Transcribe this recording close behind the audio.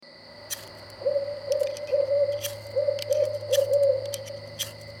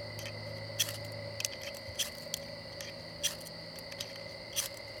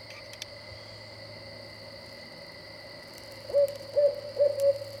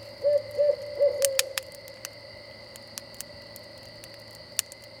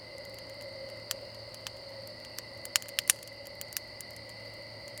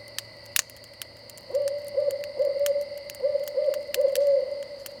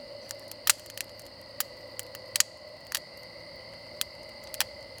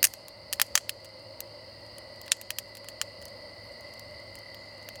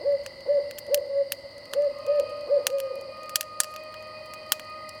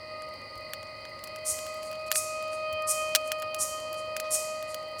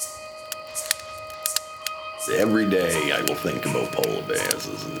every day I will think about polar bears.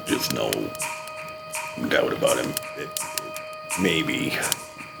 There's just no doubt about him. Maybe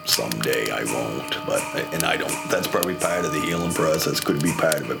someday I won't, and I don't. That's probably part of the healing process. Could be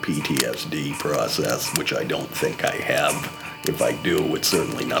part of a PTSD process, which I don't think I have. If I do, it's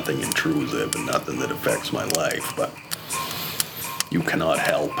certainly nothing intrusive and nothing that affects my life. But you cannot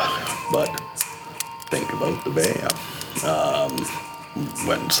help but think about the bear.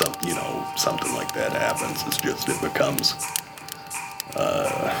 When something like that happens, it becomes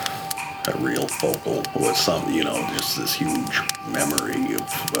a real focal, or just this huge memory of,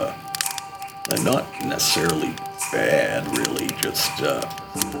 and not necessarily bad, really, just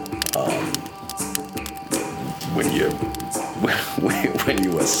when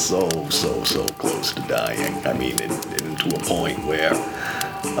you are so close to dying. I mean, to a point where,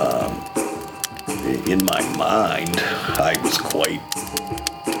 in my mind, I was quite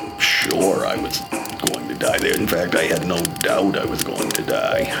sure I was going to die there. In fact, I had no doubt I was going to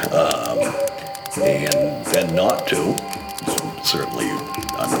die, and then not to. Certainly,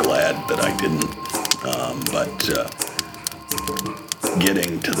 I'm glad that I didn't. But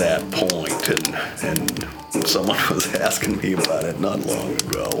getting to that point, and someone was asking me about it not long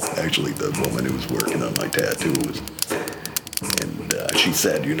ago. Actually, the woman who was working on my tattoos, and she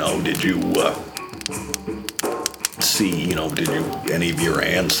said, did you see, did any of your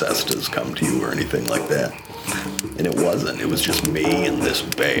ancestors come to you or anything like that? And it wasn't. It was just me and this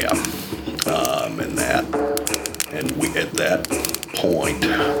bear, and we at that point,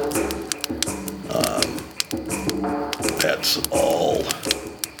 that's all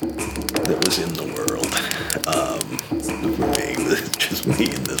that was in the world. For me, it was just me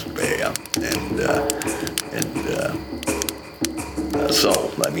and this bear, so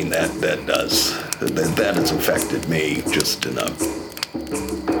I mean that has affected me just in a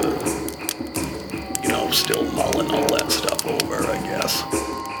still mulling all that stuff over, I guess.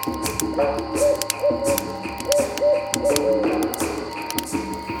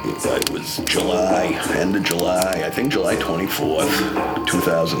 It was end of July, I think July 24th,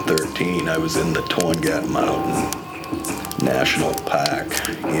 2013. I was in the Torngat Mountain National Park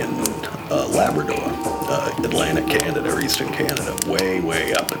in Labrador, Atlantic Canada, or Eastern Canada,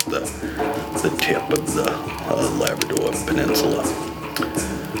 way up at the tip of the Labrador Peninsula.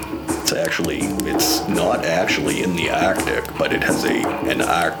 It's not actually in the Arctic, but it has an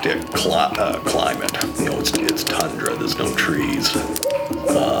Arctic climate. It's tundra. There's no trees, and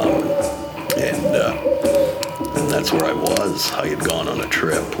that's where I was. I had gone on a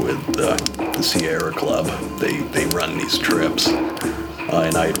trip with the Sierra Club. They run these trips,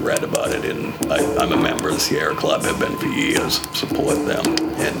 and I had read about it. And I'm a member of the Sierra Club. Have been for years. Support them,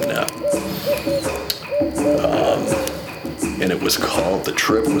 and the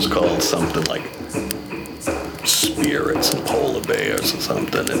trip was called something like Spirits and Polar Bears or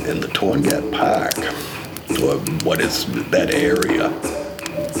something. And in the Torngat Park, or what is that area,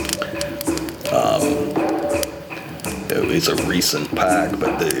 it's a recent park,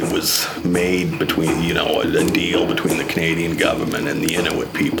 but it was made between, a deal between the Canadian government and the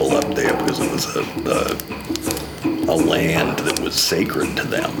Inuit people up there, because it was a land that was sacred to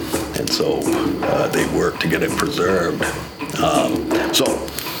them. And so they worked to get it preserved. So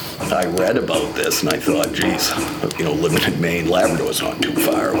I read about this and I thought, geez, living in Maine, Labrador's not too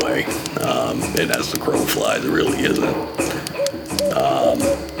far away. And as the crow flies, it really isn't.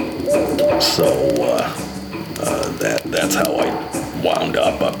 That's how I wound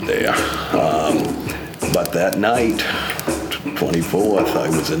up there. But that night, 24th, I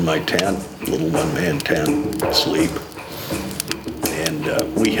was in my tent, little one-man tent, asleep. And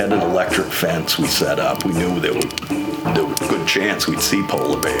we had an electric fence we set up. We knew there was a good chance we'd see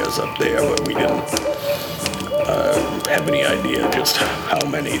polar bears up there, but we didn't have any idea just how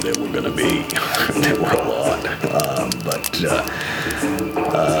many there were going to be. There were a lot. But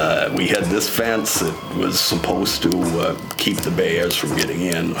we had this fence that was supposed to keep the bears from getting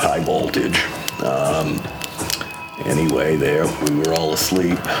in, high voltage. Anyway, we were all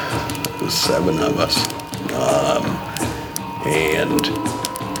asleep. There was 7 of us. And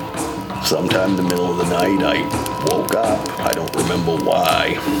sometime in the middle of the night, I woke up. I don't remember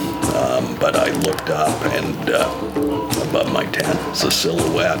why, but I looked up, and above my tent was a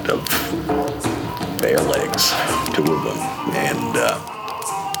silhouette of bear legs, 2 of them. And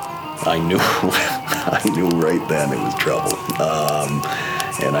I knew right then it was trouble.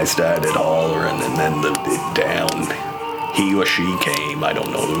 And I started hollering, and then he or she came. I don't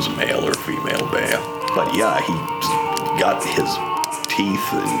know if it was a male or a female bear. But yeah, he got his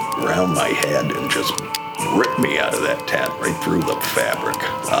teeth around my head and just ripped me out of that tent, right through the fabric.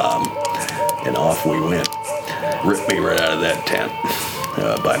 And off we went. ripped me right out of that tent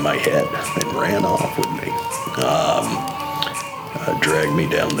by my head and ran off with me. Dragged me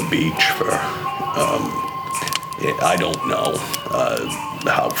down the beach for, I don't know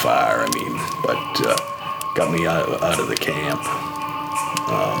how far, but got me out of the camp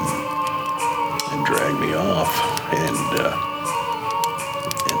and dragged me off and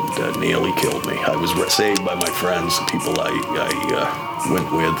nearly killed me. I was saved by my friends, the people I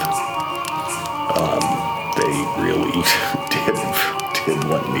went with. They really did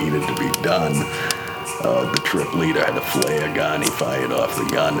what needed to be done. The trip leader had a flare gun. He fired off the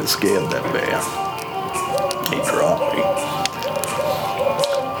gun and scared that bear. He dropped me.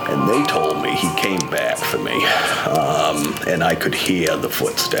 And they told me he came back for me. And I could hear the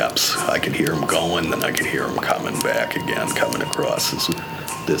footsteps. I could hear him going, then I could hear him coming back again, coming across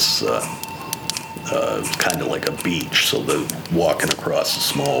this kind of like a beach. So they're walking across a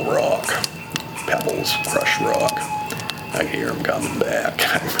small rock, pebbles, crushed rock. I hear him coming back.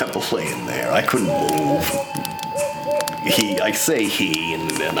 I remember laying there. I couldn't move. I say he,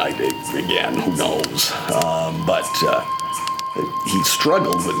 and then again, who knows? But he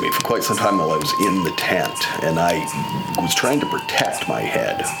struggled with me for quite some time while I was in the tent, and I was trying to protect my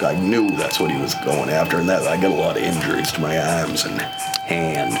head. I knew that's what he was going after, and that I got a lot of injuries to my arms and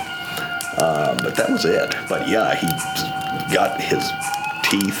hand. But that was it. But yeah, he got his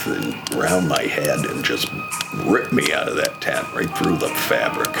teeth around my head and just ripped me out of that tent right through the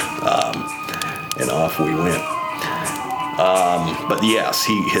fabric, and off we went. But yes,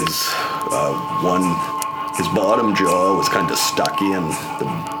 his bottom jaw was kind of stuck in the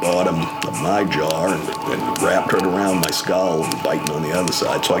bottom of my jaw and wrapped right around my skull and biting on the other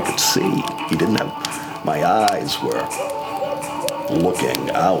side, so I could see. He didn't have, my eyes were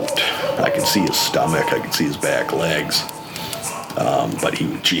looking out. I could see his stomach, I could see his back legs. But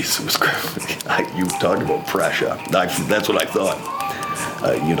Jesus, you talked about pressure. That's what I thought.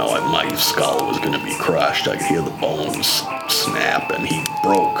 My skull was going to be crushed. I could hear the bones snap, and he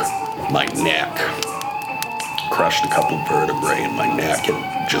broke my neck, crushed a couple of vertebrae in my neck, and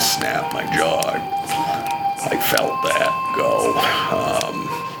just snapped my jaw. I felt that go.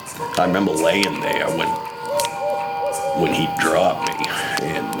 I remember laying there when he dropped me,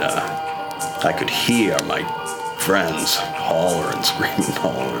 and I could hear my friends hollering, screaming,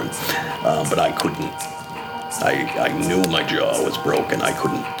 hollering, but I couldn't. I knew my jaw was broken. I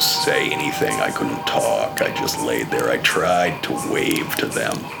couldn't say anything. I couldn't talk. I just laid there. I tried to wave to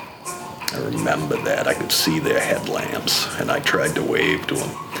them. I remember that. I could see their headlamps, and I tried to wave to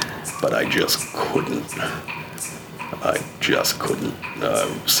them, but I just couldn't. I just couldn't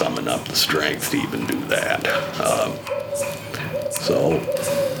summon up the strength to even do that.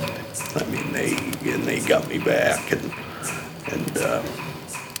 They got me back and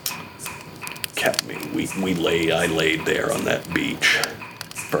kept me. I laid there on that beach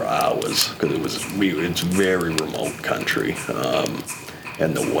for hours because it's very remote country,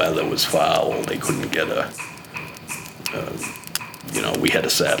 and the weather was foul. They couldn't get we had a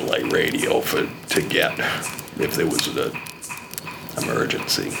satellite radio to get if there was an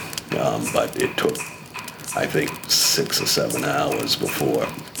emergency, but it took, I think, 6 or 7 hours before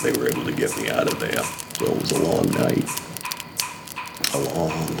they were able to get me out of there. So it was a long night. A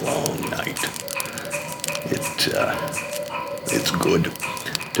long, long night. It's good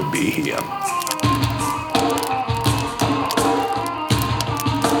to be here.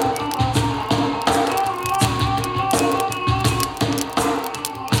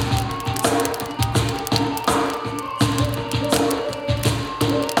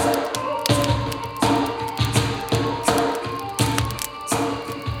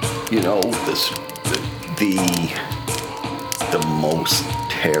 The most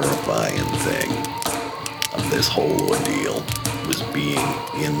terrifying thing of this whole ordeal was being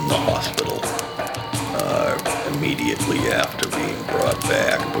in the hospital immediately after being brought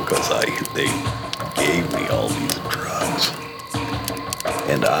back, because they gave me all these drugs,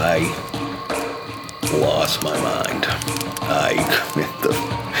 and I lost my mind. I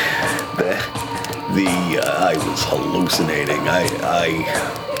was hallucinating.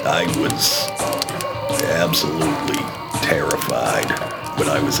 I was absolutely terrified when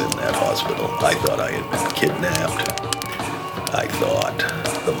I was in that hospital. I thought I had been kidnapped. I thought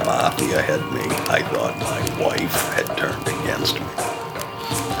the mafia had me. I thought my wife had turned against me.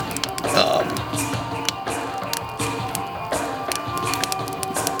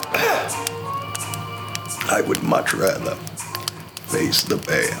 I would much rather face the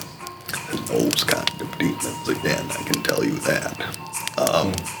bear than those kind of demons again, I can tell you that.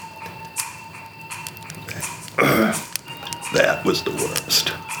 That was the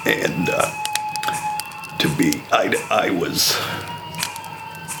worst. And to be, I was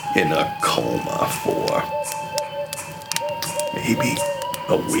in a coma for maybe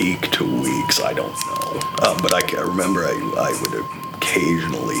a week, 2 weeks, I don't know. But I can remember I would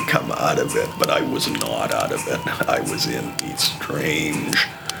occasionally come out of it, but I was not out of it. I was in these strange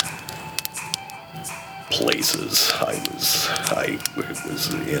places. I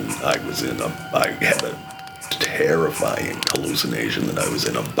had a terrifying hallucination that I was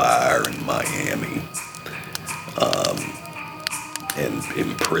in a bar in Miami, and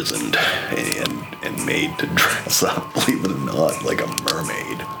imprisoned and made to dress up, believe it or not, like a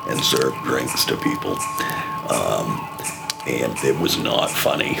mermaid and serve drinks to people. And it was not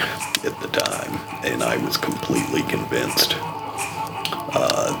funny at the time, and I was completely convinced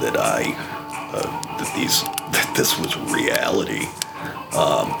that this was reality,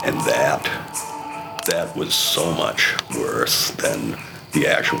 and that was so much worse than the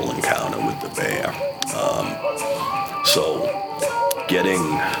actual encounter with the bear. So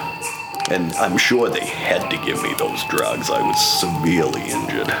and I'm sure they had to give me those drugs. I was severely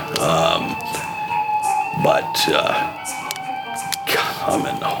injured. But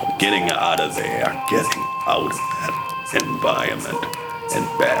getting out of there, getting out of that environment and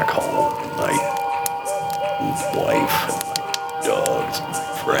back home, and my wife and my dogs, and my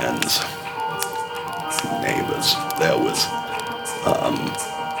friends, neighbors, that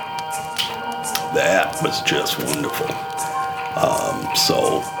was just wonderful.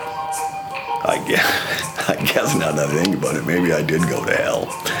 So I guess now that I think about it, maybe I did go to hell.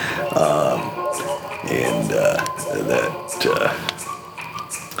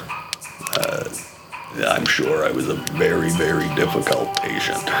 I'm sure I was a very, very difficult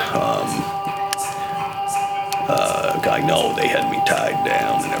patient. I know they had me tied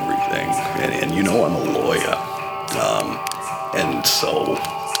down and everything, and you know I'm a lawyer, and so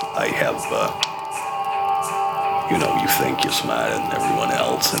I have, you think you're smarter than everyone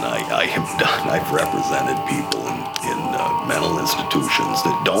else, and I've represented people in mental institutions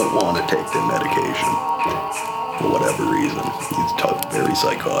that don't want to take their medication for whatever reason. These very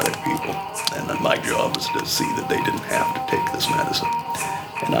psychotic people, and my job was to see that they didn't have to take this medicine.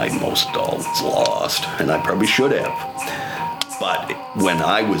 And I most always lost, and I probably should have. But when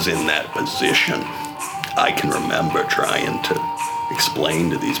I was in that position, I can remember trying to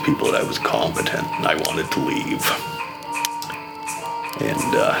explain to these people that I was competent and I wanted to leave.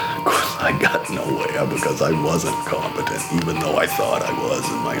 And of course I got nowhere because I wasn't competent, even though I thought I was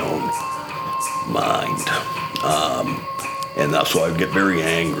in my own mind. And that's why I would get very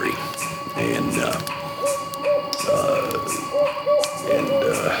angry and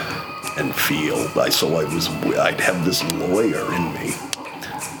feel. I'd have this lawyer in me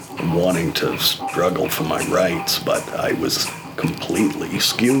wanting to struggle for my rights, but I was completely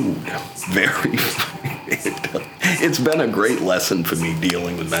skewed. It's been a great lesson for me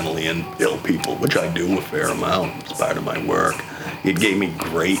dealing with mentally ill people, which I do a fair amount. It's part of my work. It gave me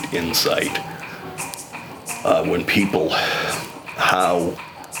great insight when people, how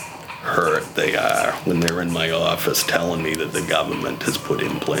hurt they are when they're in my office telling me that the government has put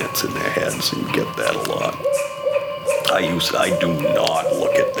implants in their heads, and you get that a lot. I do not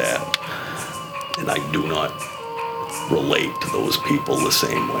look at that, and I do not relate to those people the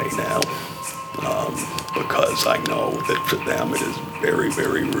same way now, because I know that for them it is very,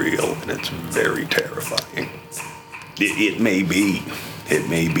 very real, and it's very terrifying. It may be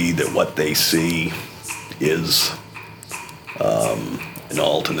that what they see is an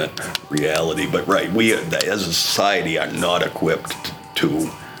alternate reality, but right, we as a society are not equipped to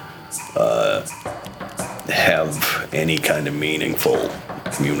have any kind of meaningful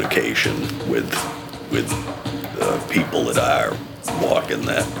communication with people that are walking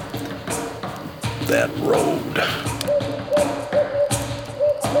that road.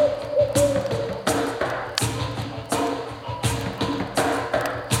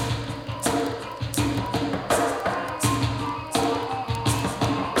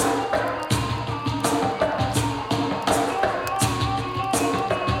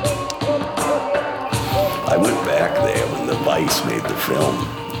 I went back there when the Vice made the film,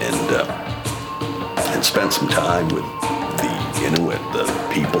 and spent some time with the Inuit, the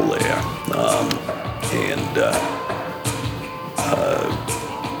people there,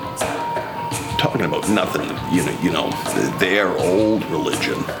 talking about nothing, their old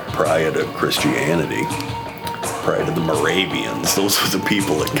religion prior to Christianity, prior to the Moravians. Those were the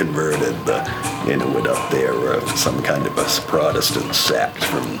people that converted the Inuit up there, some kind of a Protestant sect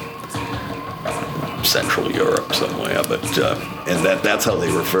from Central Europe somewhere, but and that's how they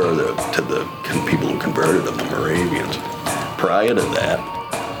refer to the people who converted them, the Moravians. Prior to that,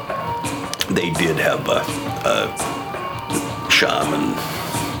 they did have a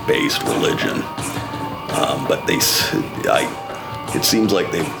shaman-based religion, but it seems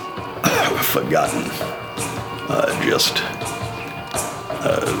like they've forgotten just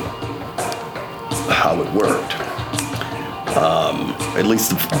how it worked. At least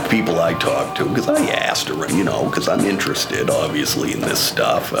the people I talked to, because I asked around, because I'm interested, obviously, in this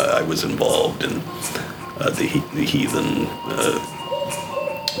stuff. I was involved in the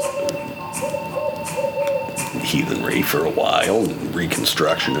heathenry for a while, and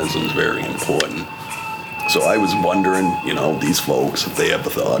Reconstructionism is very important. So I was wondering, these folks, if they ever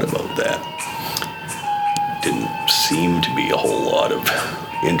thought about that. Didn't seem to be a whole lot of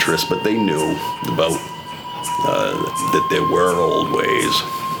interest, but they knew about that there were old ways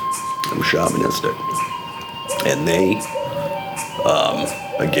of shamanistic. And they,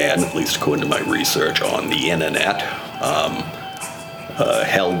 again, at least according to my research on the internet,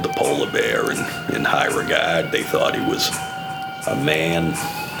 held the polar bear in high regard. They thought he was a man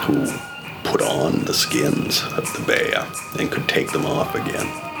who put on the skins of the bear and could take them off again.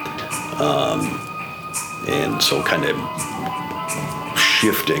 And so kind of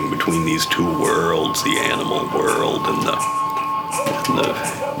shifting between these two worlds, the animal world and the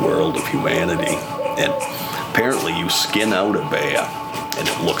world of humanity. And apparently you skin out a bear and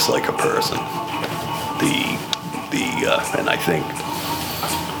it looks like a person. And I think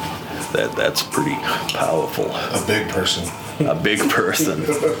that's pretty powerful. A big person. A big person.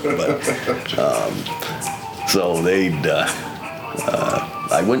 But, so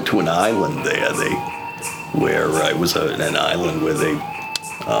I went to an island there. It was an island where they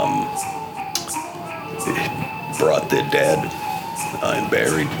brought their dead and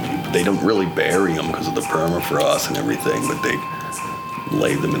buried. They don't really bury them because of the permafrost and everything, but they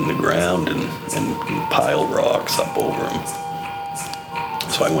lay them in the ground and pile rocks up over them.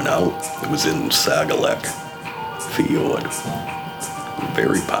 So I went out. It was in Sagalek Fjord. A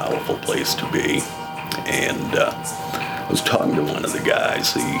very powerful place to be. And I was talking to one of the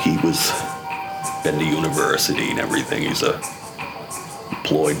guys. He was been to university and everything. He's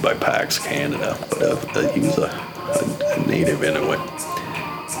employed by Pax Canada, but he was a native Inuit.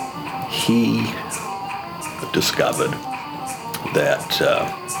 He discovered that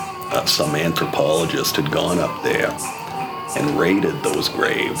some anthropologist had gone up there and raided those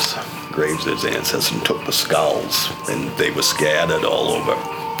graves of his ancestors, and took the skulls, and they were scattered all over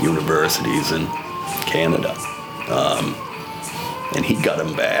universities in Canada. And he got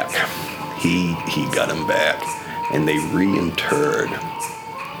them back. He got them back, and they reinterred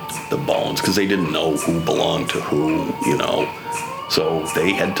the bones because they didn't know who belonged to who, So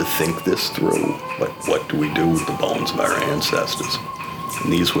they had to think this through. What do we do with the bones of our ancestors?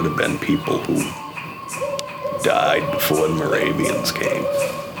 And these would have been people who died before the Moravians came.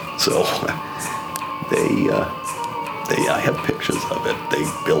 So I have pictures of it. They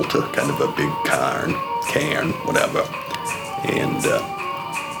built a kind of a big cairn, whatever, and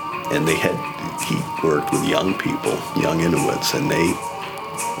he worked with young people, young Inuits, and they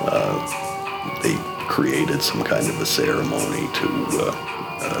created some kind of a ceremony to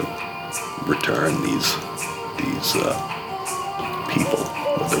return these people,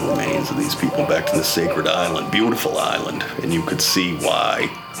 the remains of these people, back to the sacred island, beautiful island, and you could see why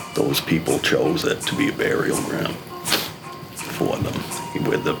those people chose it to be a burial ground for them.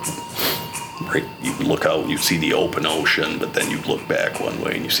 You look out, you see the open ocean, but then you look back one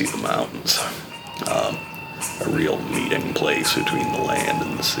way and you see the mountains. A real meeting place between the land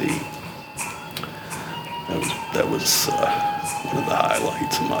and the sea. That was one of the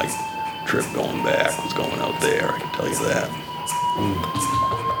highlights of my trip going back, was going out there, I can tell you that.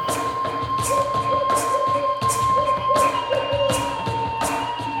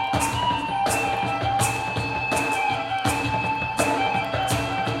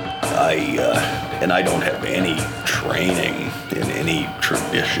 And I don't have any training in any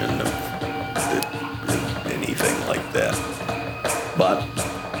tradition of anything like that. But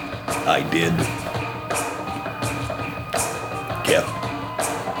I did get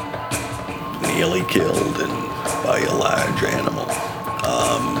nearly killed by a large animal.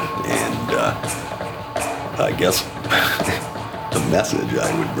 And I guess the message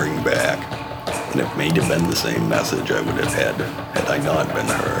I would bring back, and it may have been the same message I would have had I not been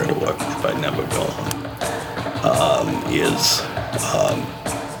heard, or if I'd never gone, is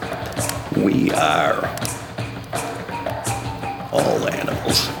we are all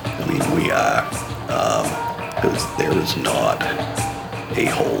animals. I mean, we are, because there is not a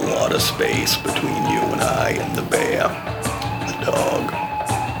whole lot of space between you and I and the bear, the dog,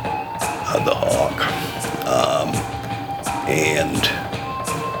 the hawk, and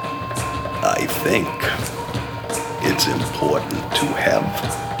think it's important to have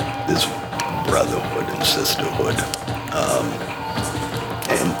this brotherhood and sisterhood,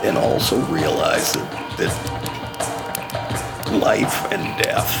 and also realize that life and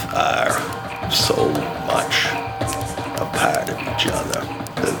death are so much a part of each other.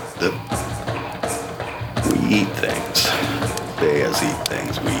 We eat things. Bears eat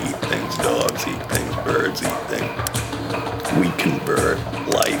things. We eat things. Dogs eat things. Birds eat things. We convert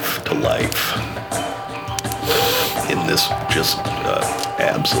life to life in this just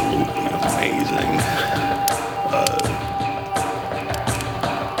absolutely amazing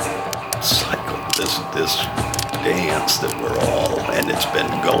cycle. This dance that we're all, and it's been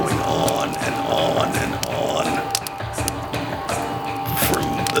going on and on and on from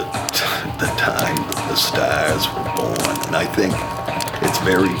the time that the stars were born. And I think it's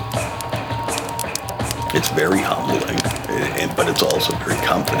very humbling, but it's also very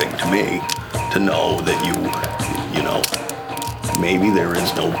comforting to me to know that you know, maybe there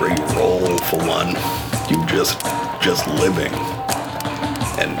is no great role for one. You just living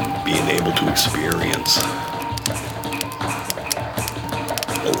and being able to experience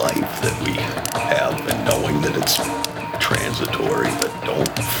the life that we have, and knowing that it's transitory. But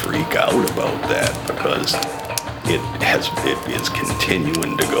don't freak out about that, because it is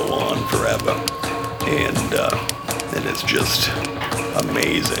continuing to go on forever, and it's just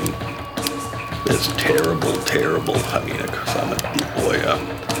amazing. There's terrible, I mean, because I'm a deep boy,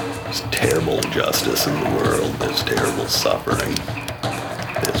 there's terrible injustice in the world. There's terrible suffering.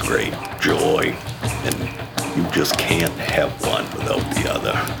 There's great joy, and you just can't have one without the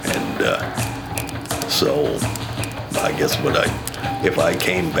other. And so I guess if I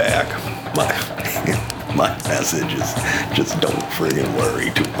came back, my message is just don't friggin'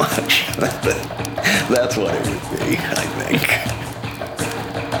 worry too much. That's what it would be, I think.